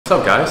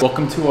What's up, guys?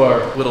 Welcome to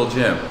our little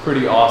gym.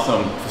 Pretty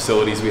awesome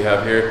facilities we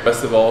have here.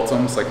 Best of all, it's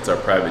almost like it's our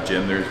private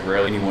gym. There's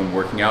rarely anyone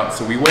working out.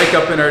 So we wake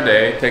up in our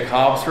day, take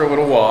Hobbs for a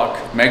little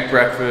walk, make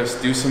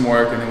breakfast, do some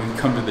work, and then we can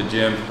come to the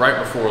gym right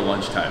before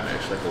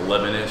lunchtime-ish, like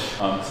 11-ish.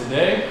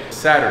 Today,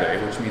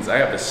 Saturday, which means I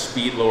have the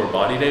speed lower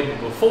body day. But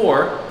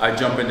before I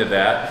jump into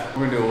that,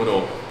 we're gonna do a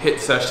little HIIT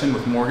session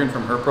with Morgan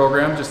from her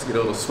program, just to get a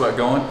little sweat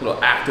going, a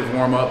little active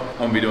warm up. I'm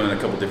gonna be doing a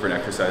couple different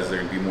exercises that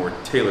are gonna be more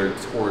tailored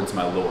towards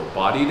my lower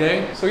body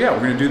day. So yeah, we're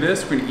gonna do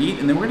this, we're gonna eat,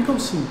 and then we're gonna go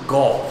some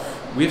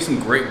golf. We have some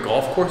great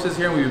golf courses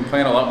here, and we've been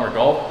playing a lot more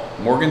golf.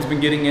 Morgan's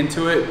been getting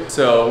into it.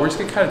 So we're just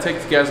gonna kind of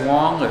take you guys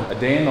along a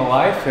day in the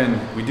life, and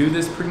we do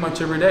this pretty much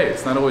every day.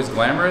 It's not always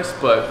glamorous,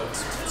 but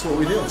it's what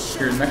we do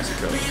here in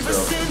Mexico. So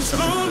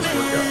something to this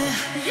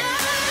workout.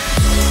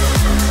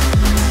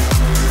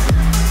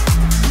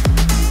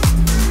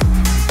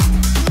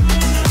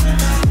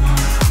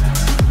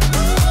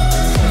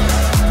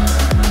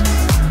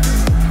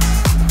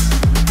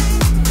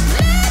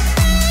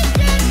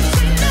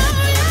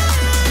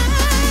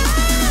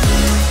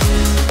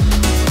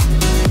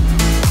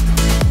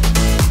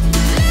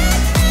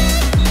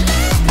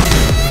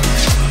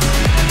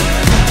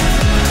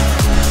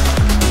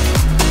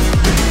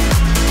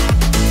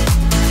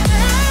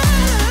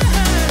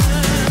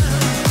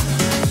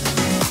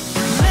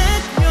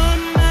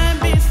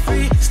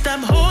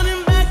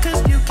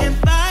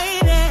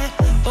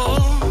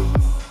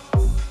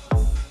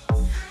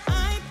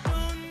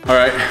 All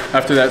right,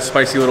 after that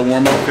spicy little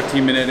warm up,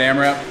 15-minute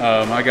AMRAP,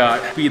 I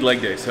got speed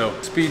leg day. So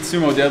speed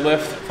sumo deadlift,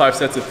 5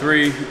 sets of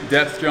 3,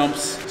 depth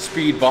jumps,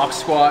 speed box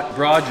squat,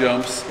 broad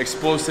jumps,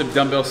 explosive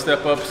dumbbell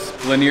step ups,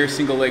 linear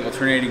single leg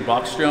alternating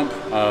box jump,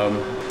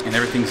 and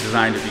everything's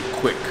designed to be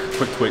quick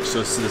twitch. So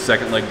this is the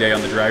second leg day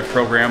on the drive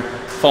program.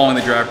 Following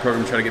the drive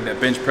program, try to get that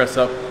bench press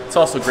up. It's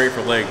also great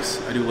for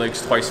legs. I do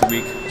legs twice a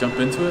week. Jump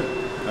into it.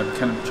 I'm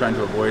kind of trying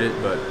to avoid it,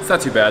 but it's not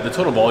too bad. The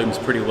total volume is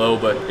pretty low,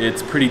 but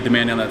it's pretty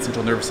demanding on that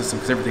central nervous system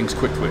because everything's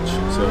quick twitch.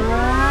 So.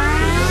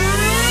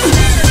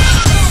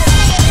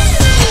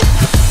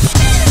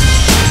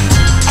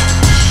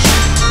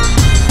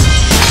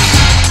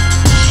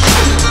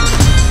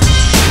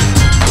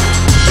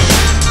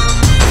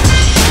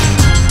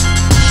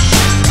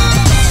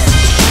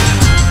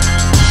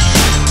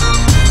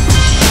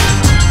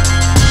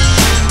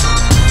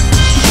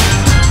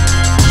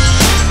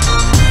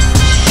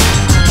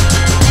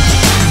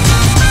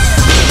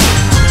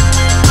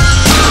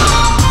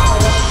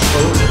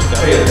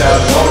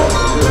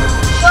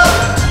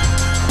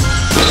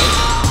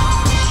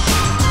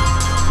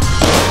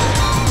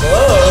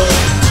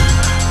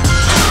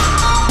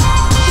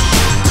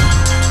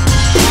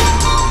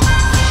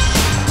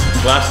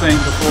 Last thing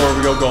before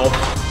we go golf,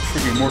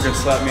 freaking Morgan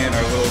slapped me in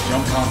our little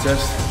jump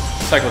contest.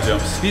 Cycle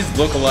jumps. These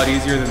look a lot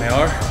easier than they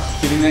are.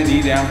 Getting that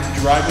knee down,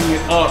 driving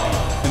it up,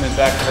 and then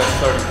back to that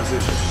starting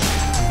position.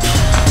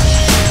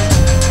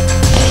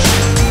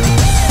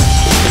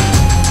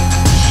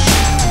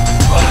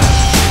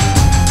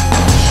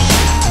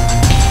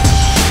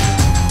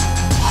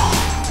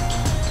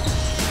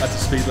 That's a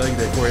speed leg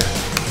day for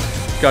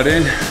you. Got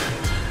in,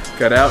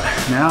 got out.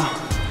 Now,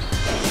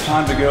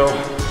 time to go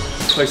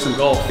play some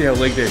golf. See how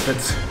leg day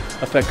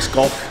affects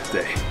golf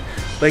day.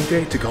 Leg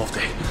day to golf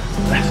day.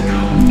 Let's go.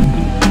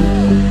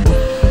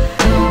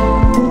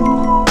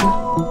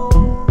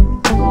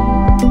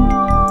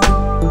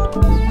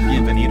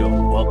 Bienvenido,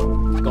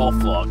 welcome. Golf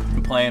vlog.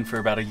 Been playing for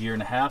about a year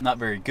and a half. Not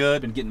very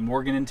good. Been getting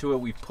Morgan into it.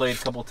 We've played a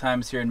couple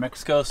times here in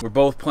Mexico. So we're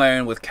both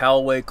playing with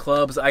Callaway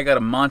clubs. I got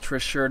a Mantra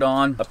shirt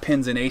on, a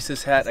Pins and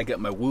Aces hat. I got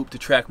my Whoop to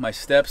track my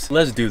steps.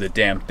 Let's do the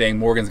damn thing.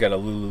 Morgan's got a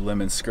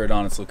Lululemon skirt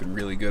on. It's looking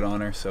really good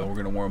on her. So we're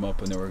gonna warm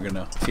up and then we're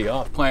gonna tee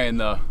off. Playing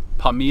the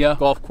Pamilla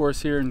golf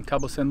course here in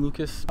Cabo San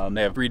Lucas.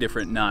 They have 3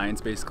 different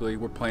 9s basically.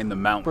 We're playing the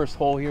Mount. First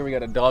hole here, we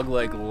got a dog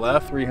leg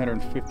left,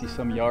 350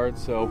 some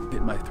yards. So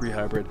hit my 3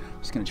 hybrid.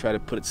 Just gonna try to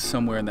put it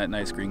somewhere in that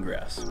nice green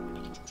grass.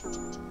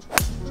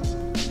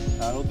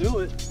 That'll do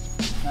it.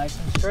 Nice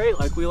and straight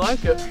like we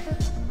like it.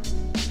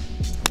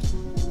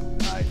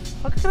 Nice.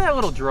 Look at that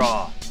little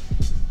draw.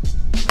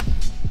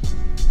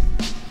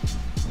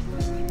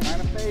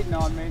 Kind of fading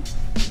on me.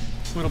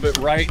 A little bit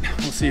right.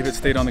 We'll see if it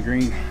stayed on the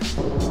green.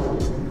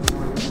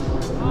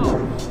 Oh,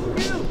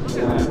 cute. Look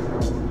at that.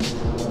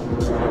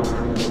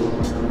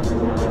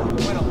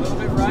 Went a little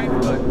bit right,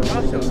 but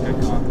gosh, that was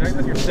good contact.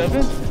 That's your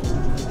 7th.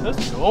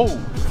 Let's go.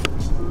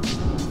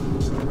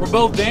 We're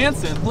both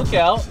dancing. Look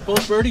out.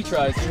 Both birdie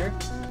tries here.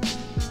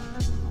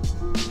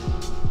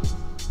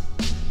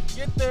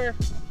 Get there.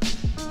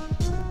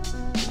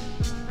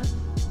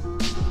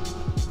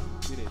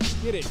 Get it.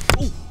 Get it.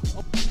 Ooh.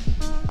 Oh.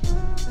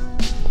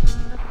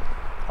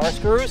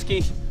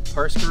 Parskaruski.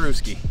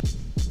 Parskaruski.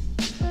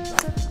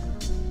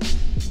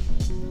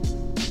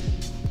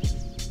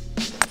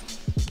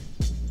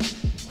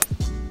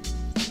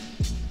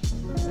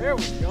 There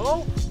we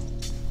go.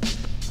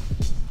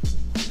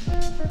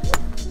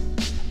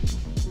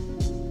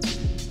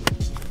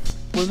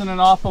 Wasn't an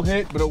awful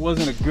hit, but it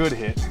wasn't a good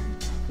hit.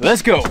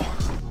 Let's go.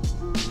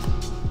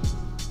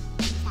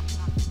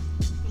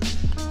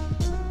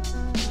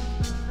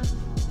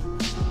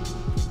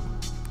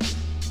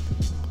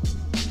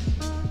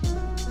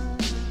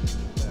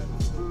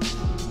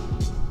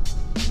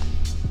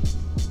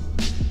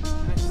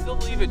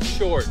 Leave it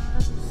short.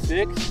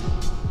 6.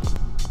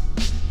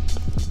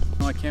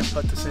 No, I can't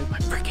putt to save my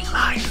freaking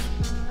life.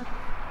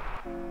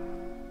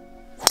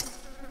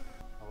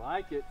 I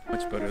like it.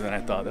 Much better than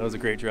I thought. That was a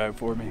great drive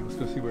for me. Let's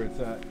go see where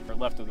it's at. Or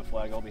left of the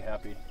flag, I'll be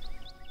happy.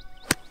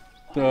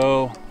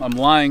 So I'm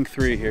lying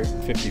 3 here,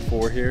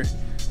 54 here.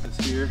 This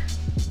here.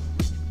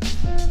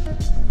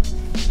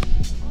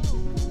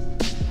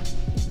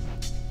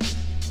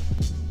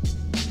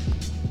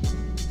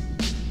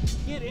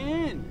 Get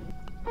in!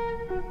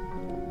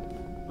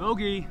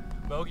 Bogey,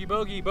 bogey,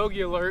 bogey,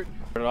 bogey alert.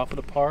 Started off with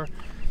a par,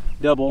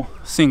 double,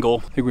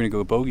 single. I think we're gonna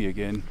go bogey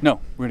again. No,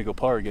 we're gonna go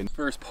par again.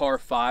 First par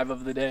 5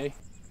 of the day.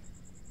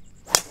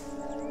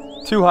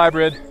 2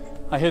 hybrid.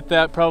 I hit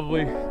that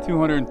probably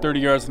 230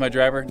 yards with my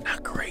driver.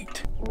 Not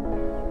great.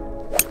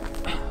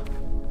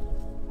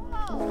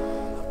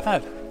 Not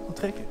bad, I'll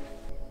take it.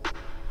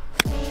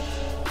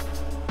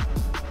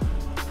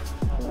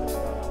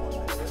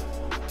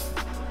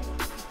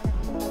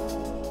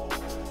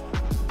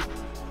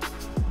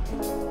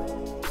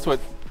 That's what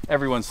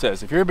everyone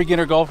says. If you're a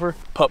beginner golfer,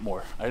 putt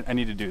more. I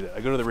need to do that. I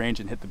go to the range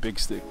and hit the big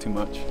stick too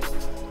much.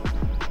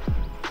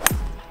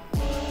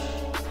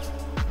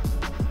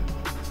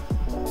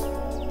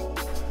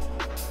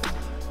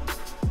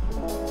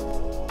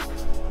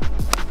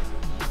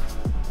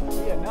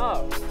 Yeah,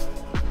 no.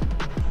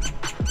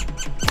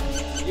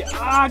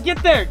 Yeah,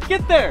 get there,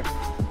 get there.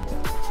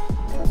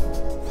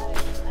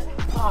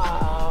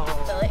 Oh.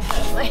 I like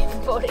that,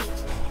 my body.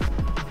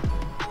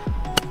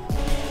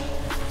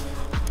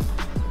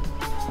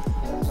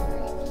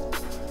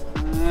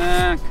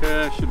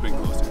 Okay, should have been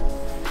closer.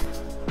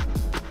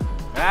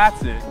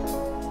 That's it.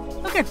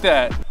 Look at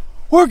that.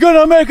 We're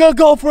gonna make a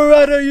golfer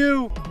out of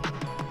you.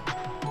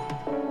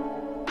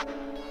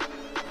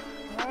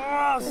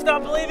 Oh,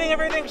 stop leaving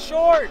everything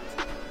short.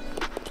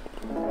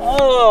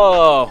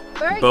 Oh,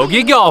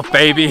 bogey golf,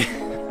 baby.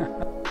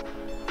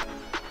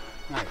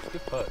 Nice,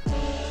 good putt.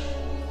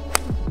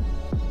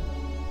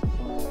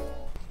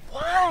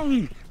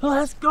 Why?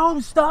 Let's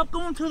go, stop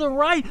going to the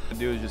right. What I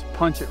do is just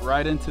punch it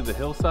right into the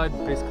hillside,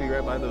 basically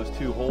right by those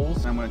 2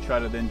 holes. I'm gonna try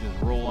to then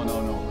just roll on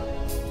over.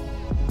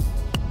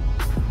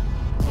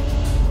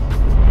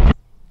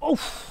 Oh!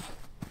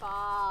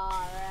 Far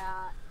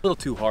out. A little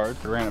too hard.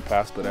 I ran it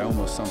past, but I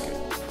almost sunk it.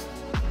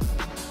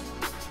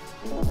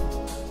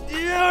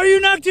 Yeah, you're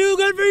not too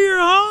good for your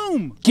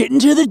home. Get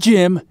into the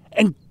gym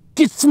and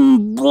get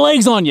some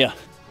legs on you.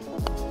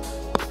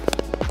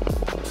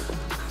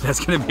 That's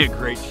gonna be a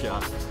great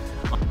shot.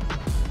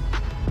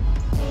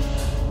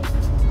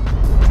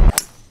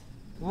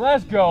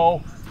 Let's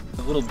go.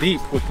 A little deep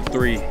with the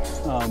 3. It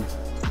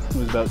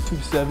was about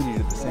 270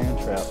 to the sand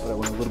trap, but I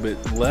went a little bit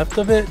left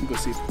of it and go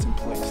see if it's in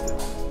place still.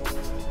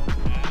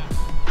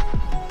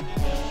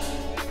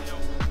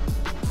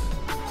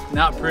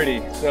 Not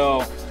pretty.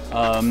 So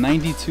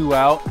 92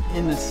 out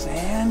in the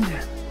sand.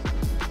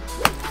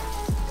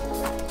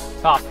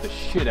 Top the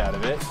shit out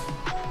of it.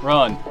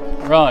 Run,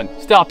 run,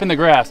 stop in the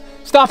grass.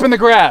 Stop in the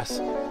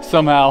grass.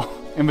 Somehow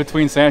in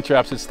between sand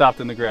traps it stopped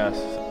in the grass.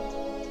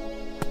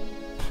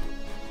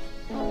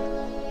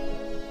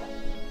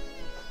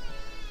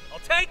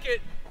 Take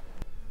it.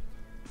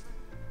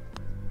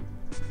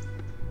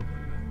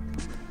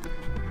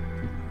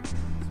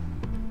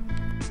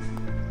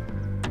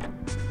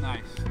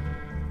 Nice.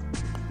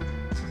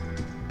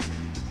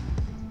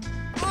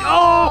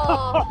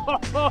 Oh!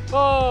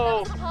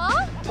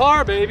 Huh?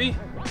 Par, baby.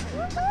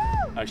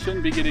 I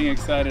shouldn't be getting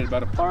excited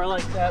about a par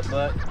like that,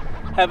 but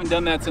haven't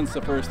done that since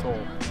the first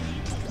hole.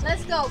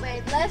 Let's go,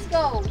 babe. Let's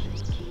go.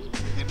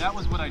 If that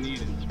was what I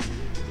needed.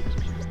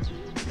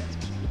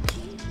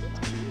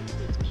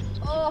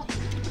 Oh.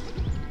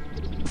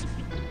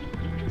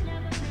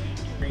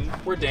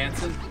 We're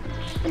dancing.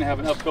 Gonna have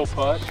an uphill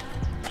putt.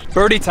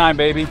 Birdie time,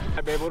 baby.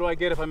 Hey, babe, what do I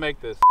get if I make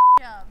this?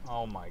 Yeah.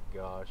 Oh my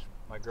gosh.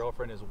 My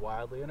girlfriend is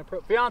wildly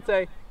inappropriate.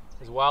 Fiance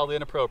is wildly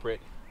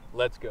inappropriate.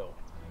 Let's go.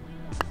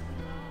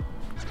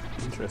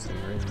 Interesting,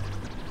 right?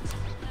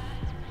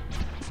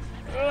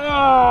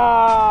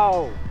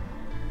 Oh!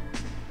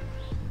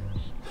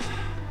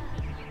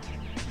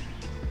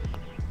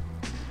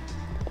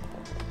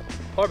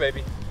 Par,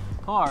 baby.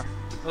 Par.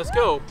 Let's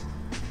go.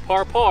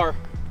 Par, par.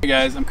 Hey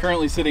guys, I'm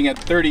currently sitting at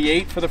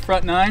 38 for the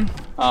front 9.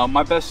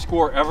 My best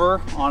score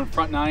ever on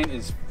front 9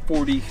 is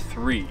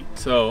 43.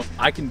 So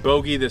I can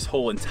bogey this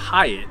hole and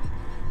tie it,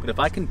 but if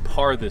I can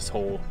par this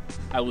hole,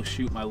 I will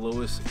shoot my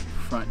lowest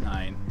front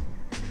 9,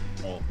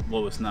 well,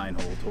 lowest 9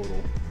 hole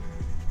total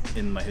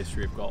in my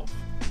history of golf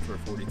for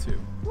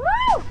 42. Woo!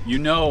 You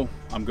know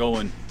I'm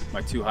going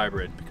my 2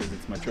 hybrid because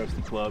it's my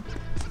trusty club.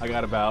 I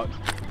got about,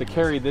 to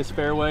carry this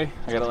fairway,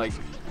 I got like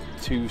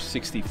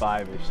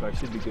 265-ish, so I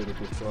should be good with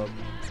this club.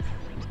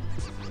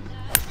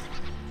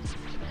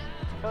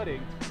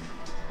 Cutting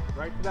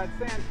right to that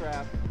sand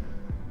trap.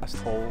 Last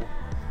hole,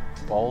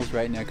 balls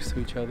right next to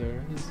each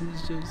other. This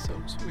is just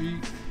so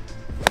sweet.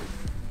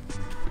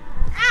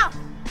 Ow!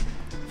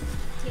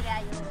 Get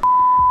out,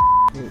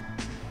 you little.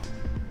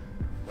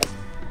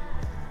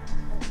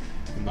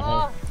 In the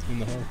hole. In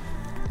the hole.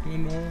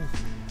 In the hole.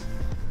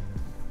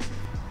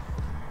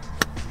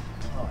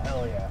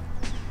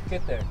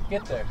 Get there,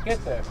 get there,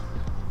 get there.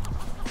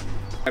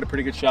 Had a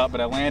pretty good shot,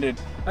 but I landed.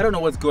 I don't know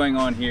what's going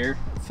on here.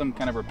 Some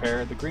kind of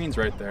repair. The green's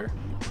right there.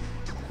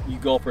 You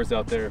golfers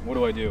out there, what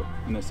do I do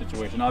in this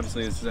situation?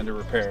 Obviously this is under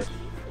repair.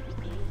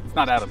 It's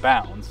not out of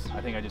bounds. I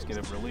think I just get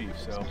a relief,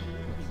 so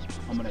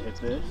I'm gonna hit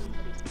this.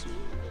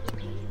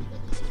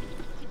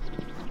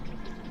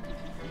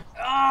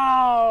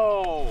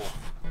 Oh!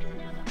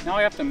 Now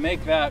I have to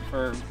make that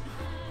for,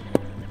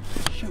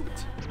 shoot.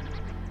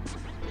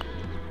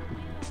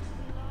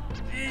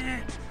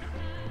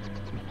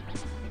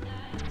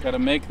 Gotta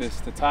make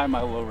this to tie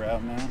my low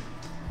route now.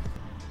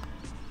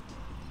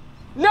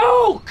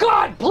 No!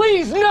 God,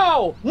 please,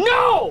 no!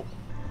 No!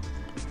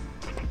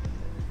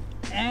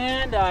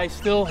 And I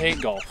still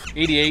hate golf.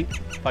 88,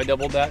 if I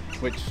doubled that,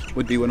 which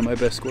would be one of my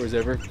best scores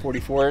ever.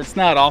 44, it's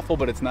not awful,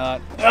 but it's not.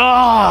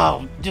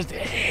 Oh, just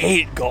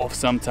hate golf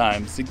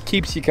sometimes. It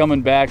keeps you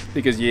coming back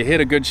because you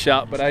hit a good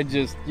shot, but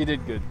you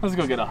did good. Let's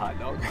go get a hot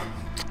dog.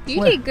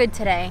 You did good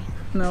today.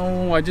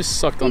 No, I just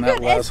sucked on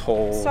that last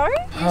hole. Sorry?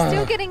 You're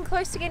still getting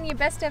close to getting your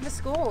best ever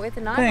score with a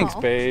 9 Thanks,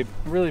 hole. babe.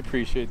 I really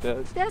appreciate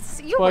that. That's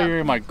why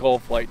you're my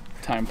golf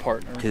lifetime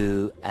partner.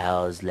 2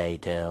 hours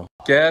later.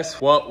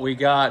 Guess what we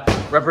got?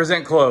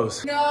 Represent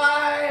close. No!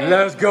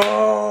 Let's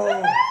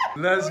go!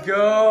 Let's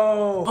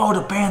go! Oh,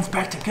 the band's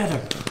back together.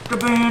 The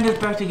band is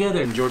back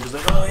together. And George was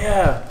like, oh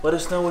yeah, let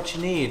us know what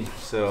you need.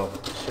 So,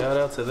 shout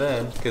out to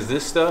them. Because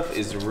this stuff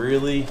is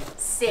really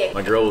sick.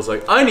 My girl was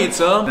like, I need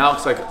some. Now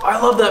it's like, I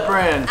love that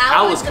brand.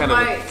 Al was kind of,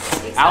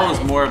 Al was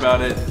more about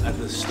it at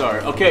the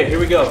start. Okay, here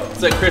we go.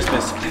 It's like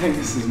Christmas. I think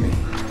this is me.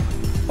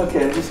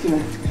 Okay, I'm just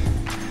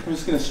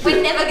gonna strip.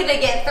 We're never gonna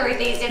get through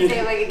these if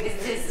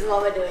this is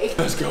what we're doing.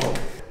 Let's go.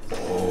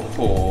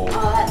 Oh,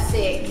 that's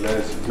sick.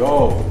 Let's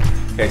go.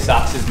 Okay,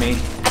 socks is me.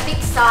 I think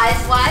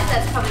size-wise,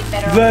 that's probably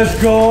better. Let's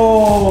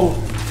go.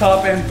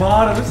 Top and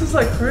bottom. This is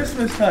like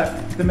Christmas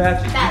time. The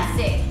matching. That's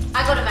sick.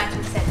 I got a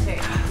matching set too.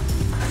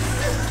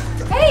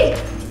 Hey.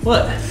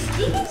 What?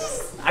 You can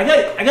just. I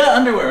got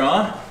underwear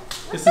on.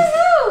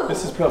 Hell?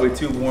 This is probably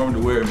too warm to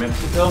wear in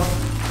Mexico.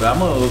 But I'm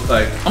gonna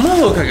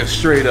look like a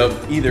straight up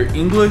either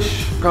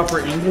proper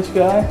English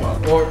guy,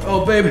 or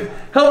oh baby,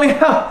 help me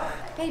out.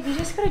 Babe, you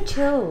just gotta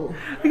chill.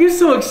 I get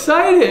so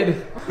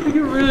excited. I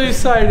get really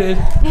excited.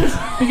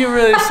 I get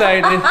really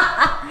excited.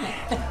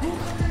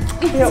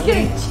 You just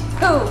gotta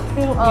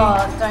chill.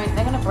 Oh, don't.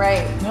 They're gonna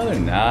break. No, they're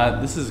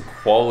not. This is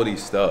quality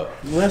stuff.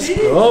 Let's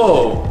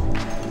go.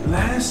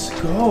 Let's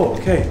go.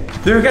 Okay.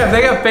 They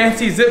got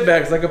fancy zip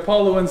bags like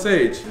Apollo and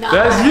Sage. Nice.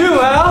 That's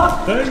you,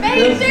 Al. Babe,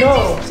 Let's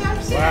go. just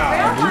jump shit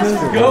around.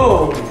 Let's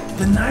go.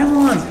 The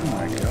nylons. Oh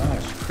my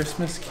gosh.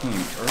 Christmas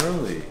came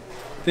early.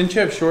 Didn't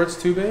you have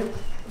shorts too, babe?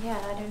 Yeah,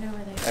 I don't know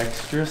where they are.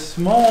 Extra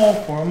small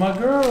for my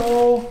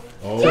girl.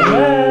 Oh.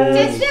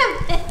 Just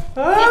them.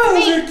 Oh,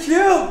 those are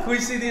cute. Can we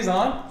see these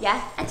on?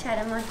 Yeah, I tried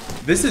them on.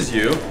 This is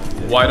you.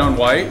 White on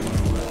white.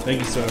 Thank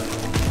you, sir.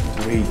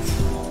 Sweet.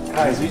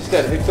 Guys, we just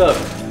got hooked up.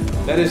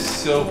 That is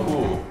so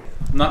cool.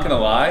 I'm not gonna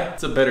lie,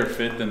 it's a better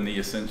fit than the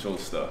essential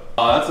stuff.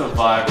 Oh, that's a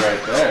vibe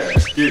right there.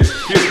 Get it,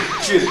 get it,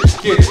 get it,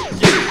 get it,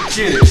 get it,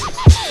 get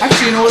it.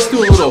 Actually, you know, let's do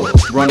a little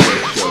runway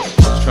show.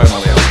 Let's try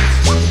all the outfits.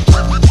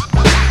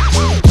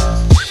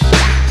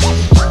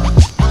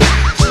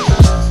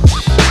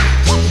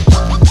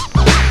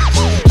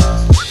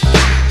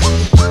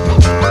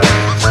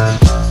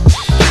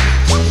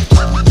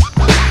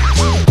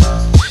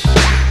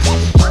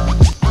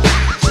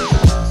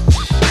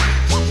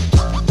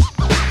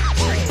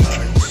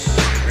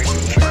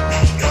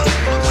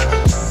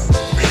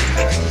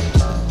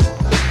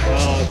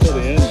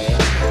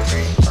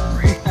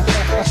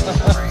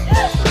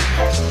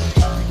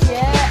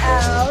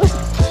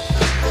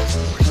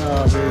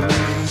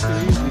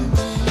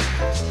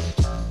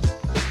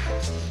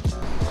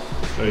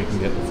 So you can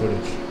get the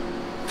footage.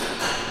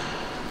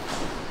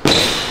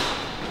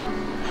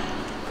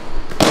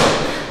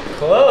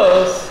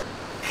 Close.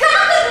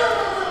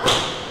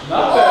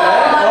 Not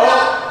bad.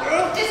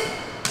 Oh. Just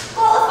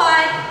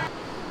qualified.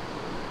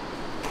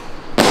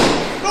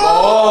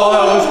 Oh,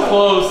 that was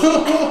close.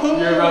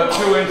 You're about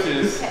 2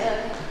 inches. 2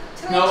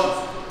 Nope.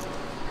 inches.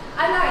 I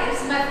know, this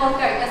is my full go.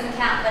 It doesn't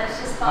count, but it's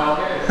just fun.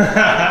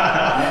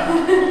 Okay.